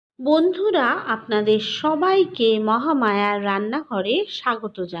বন্ধুরা, আপনাদের সবাইকে মহামায়ার রান্নাঘরে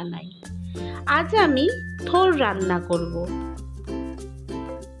স্বাগত জানাই। আজ আমি থোর রান্না করব।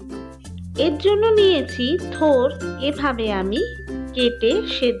 এর জন্য নিয়েছি থোর। এভাবে আমি কেটে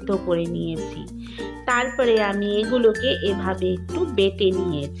সেদ্ধ করে নিয়েছি। তারপরে আমি এগুলোকে এভাবে একটু বেটে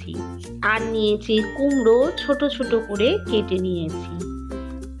নিয়েছি। আর নিয়েছি কুমড়ো, ছোট ছোট করে কেটে নিয়েছি।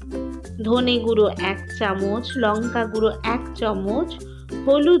 ধনে গুঁড়ো 1 চামচ, লঙ্কা গুঁড়ো 1 চামচ,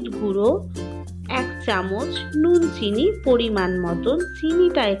 হলুদ গুঁড়ো 1 চামচ, নুন চিনি পরিমাণ মতন।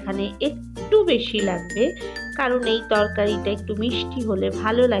 চিনিটা এখানে একটু বেশি লাগবে, কারণ এই তরকারিটা একটু মিষ্টি হলে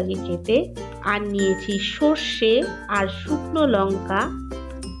ভালো লাগে খেতে। আর নিয়েছি সর্ষে আর শুকনো লঙ্কা,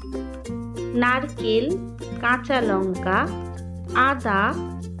 নারকেল, কাঁচা লঙ্কা, আদা।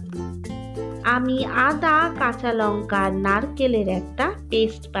 আমি আদা, কাঁচা লঙ্কা আর নারকেলের একটা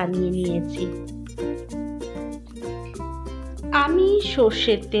পেস্ট বানিয়ে নিয়েছি। আমি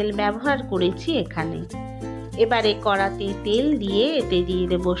সর্ষের তেল ব্যবহার করেছি এখানে। এবারে কড়াতে তেল দিয়ে এতে দিয়ে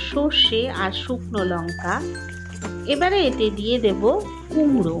দেব সর্ষে আর শুকনো লঙ্কা। এবারে এতে দিয়ে দেব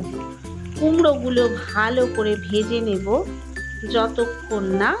কুমড়ো। কুমড়োগুলো ভালো করে ভেজে নেব যতক্ষণ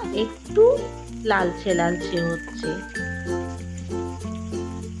না একটু লালচে লালচে হচ্ছে।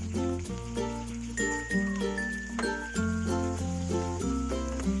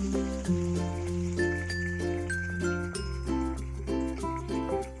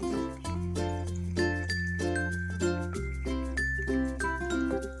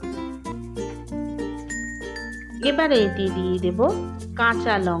 এবারে এতে দিয়ে দেব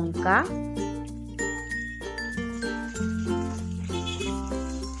কাঁচা লঙ্কা,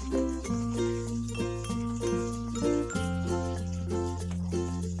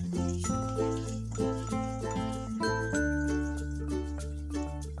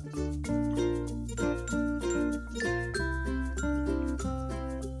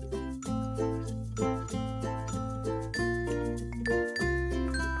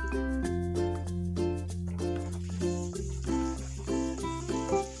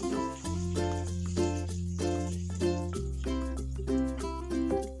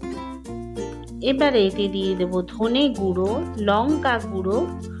 এবারে এতে দিয়ে দেব ধনে গুঁড়ো, লঙ্কা গুঁড়ো,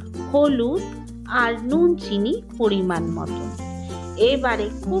 হলুদ আর নুন চিনি পরিমাণ মতো। এবারে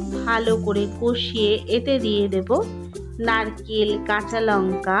খুব ভালো করে কষিয়ে এতে দিয়ে দেব নারকেল, কাঁচা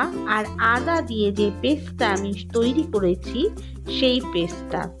লঙ্কা আর আদা দিয়ে যে পেস্টটা আমি তৈরি করেছি সেই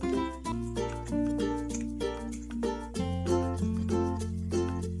পেস্টটা।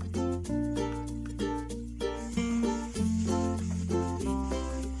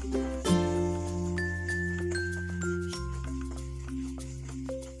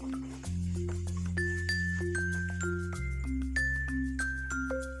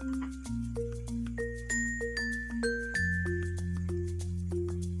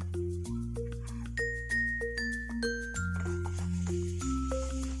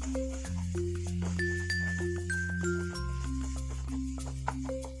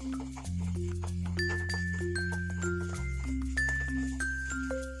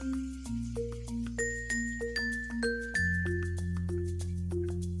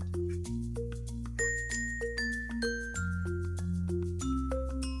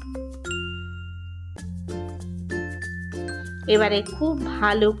 এবারে খুব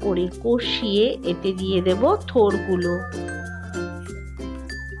ভালো করে কষিয়ে এতে দিয়ে দেব থোরগুলো।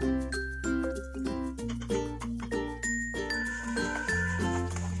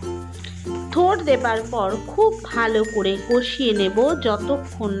 থোর দেবার পর খুব ভালো করে কষিয়ে নেব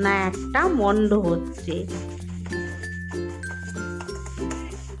যতক্ষণ না একটা মন্ড হচ্ছে।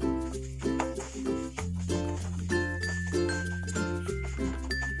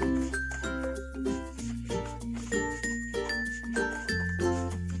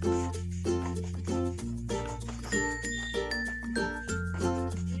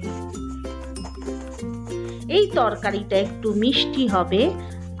 এই তরকারিটা একটু মিষ্টি হবে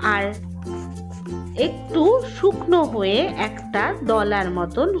আর একটু শুকনো হয়ে একটা দলার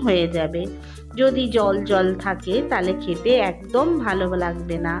মতন হয়ে যাবে। যদি জল জল থাকে তাহলে খেতে একদম ভালো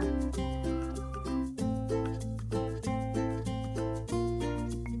লাগবে না।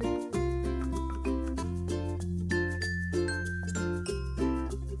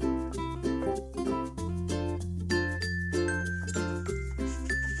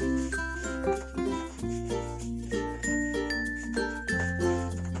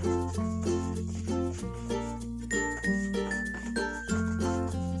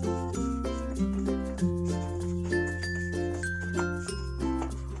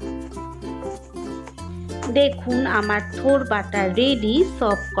 দেখুন আমার থোর বাটা রেডি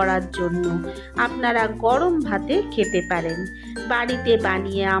সার্ভ করার জন্য। আপনারা গরম ভাতে খেতে পারেন বাড়িতে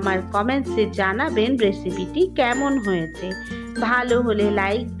বানিয়ে আমার কমেন্টসে জানাবেন রেসিপিটি কেমন হয়েছে। ভালো হলে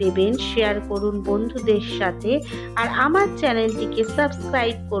লাইক দেবেন, শেয়ার করুন বন্ধুদের সাথে, আর আমার চ্যানেলটিকে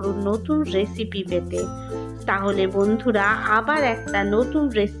সাবস্ক্রাইব করুন নতুন রেসিপি পেতে। তাহলে বন্ধুরা, আবার একটা নতুন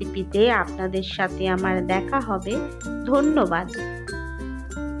রেসিপিতে আপনাদের সাথে আমার দেখা হবে। ধন্যবাদ।